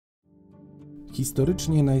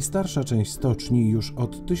Historycznie najstarsza część stoczni już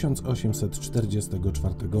od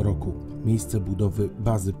 1844 roku. Miejsce budowy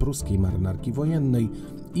bazy Pruskiej Marynarki Wojennej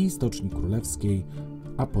i Stoczni Królewskiej,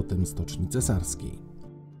 a potem Stoczni Cesarskiej.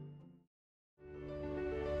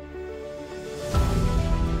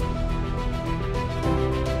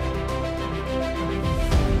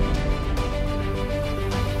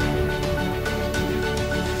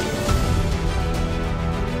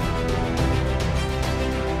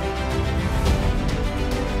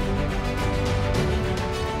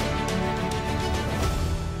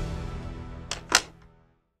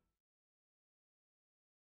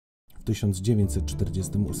 W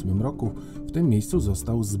 1948 roku w tym miejscu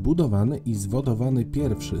został zbudowany i zwodowany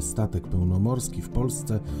pierwszy statek pełnomorski w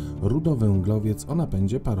Polsce, rudowęglowiec o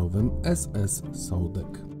napędzie parowym SS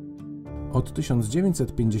Sołdek. Od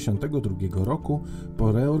 1952 roku,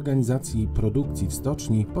 po reorganizacji produkcji w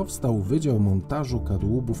stoczni, powstał Wydział Montażu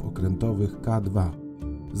Kadłubów Okrętowych K-2.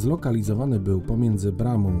 Zlokalizowany był pomiędzy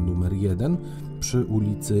bramą nr 1 przy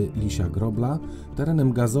ulicy Lisia Grobla,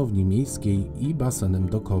 terenem gazowni miejskiej i basenem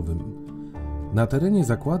dokowym. Na terenie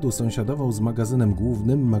zakładu sąsiadował z magazynem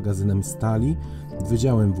głównym, magazynem stali,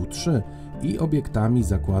 wydziałem W3 i obiektami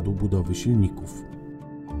zakładu budowy silników.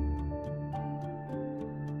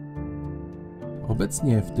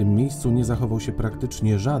 Obecnie w tym miejscu nie zachował się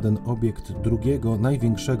praktycznie żaden obiekt drugiego,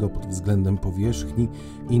 największego pod względem powierzchni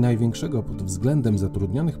i największego pod względem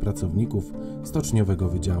zatrudnionych pracowników stoczniowego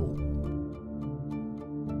wydziału.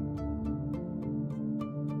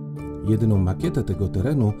 Jedyną makietę tego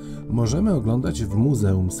terenu możemy oglądać w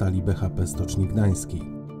Muzeum Sali BHP Stoczni Gdańskiej.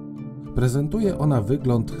 Prezentuje ona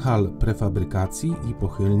wygląd hal prefabrykacji i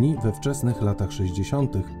pochylni we wczesnych latach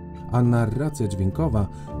 60., a narracja dźwiękowa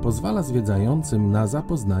pozwala zwiedzającym na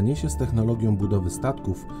zapoznanie się z technologią budowy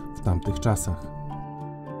statków w tamtych czasach.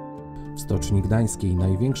 W Stoczni Gdańskiej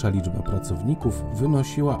największa liczba pracowników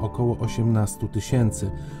wynosiła około 18 000,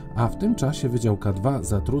 a w tym czasie Wydział K2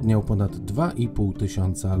 zatrudniał ponad 2,5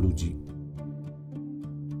 tysiąca ludzi.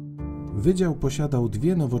 Wydział posiadał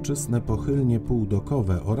dwie nowoczesne pochylnie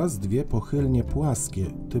półdokowe oraz dwie pochylnie płaskie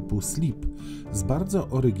typu slip z bardzo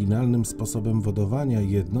oryginalnym sposobem wodowania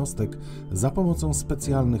jednostek za pomocą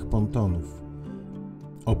specjalnych pontonów.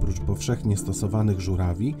 Oprócz powszechnie stosowanych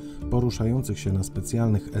żurawi, poruszających się na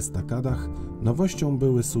specjalnych estakadach, nowością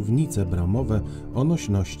były suwnice bramowe o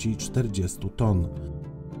nośności 40 ton.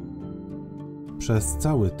 Przez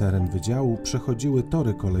cały teren wydziału przechodziły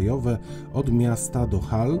tory kolejowe od miasta do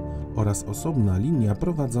hal oraz osobna linia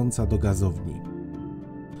prowadząca do gazowni.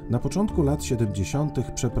 Na początku lat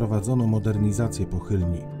 70. przeprowadzono modernizację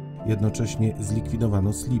pochylni. Jednocześnie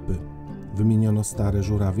zlikwidowano slipy. Wymieniono stare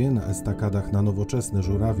żurawie na estakadach na nowoczesne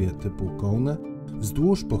żurawie typu kołne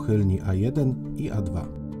wzdłuż pochylni A1 i A2.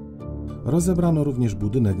 Rozebrano również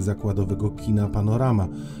budynek zakładowego kina Panorama,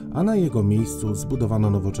 a na jego miejscu zbudowano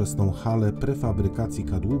nowoczesną halę prefabrykacji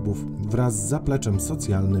kadłubów wraz z zapleczem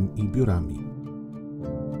socjalnym i biurami.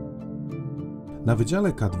 Na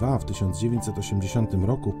Wydziale K2 w 1980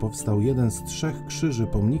 roku powstał jeden z 3 krzyży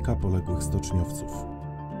pomnika poległych stoczniowców.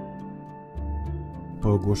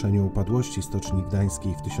 Po ogłoszeniu upadłości Stoczni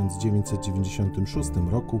Gdańskiej w 1996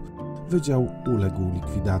 roku wydział uległ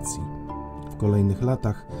likwidacji. W kolejnych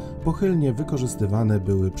latach pochylnie wykorzystywane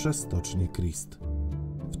były przez Stocznię Krist.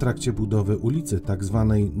 W trakcie budowy ulicy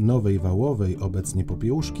tzw. Nowej Wałowej, obecnie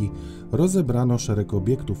Popiełuszki, rozebrano szereg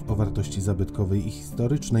obiektów o wartości zabytkowej i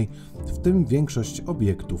historycznej, w tym większość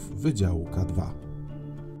obiektów Wydziału K2.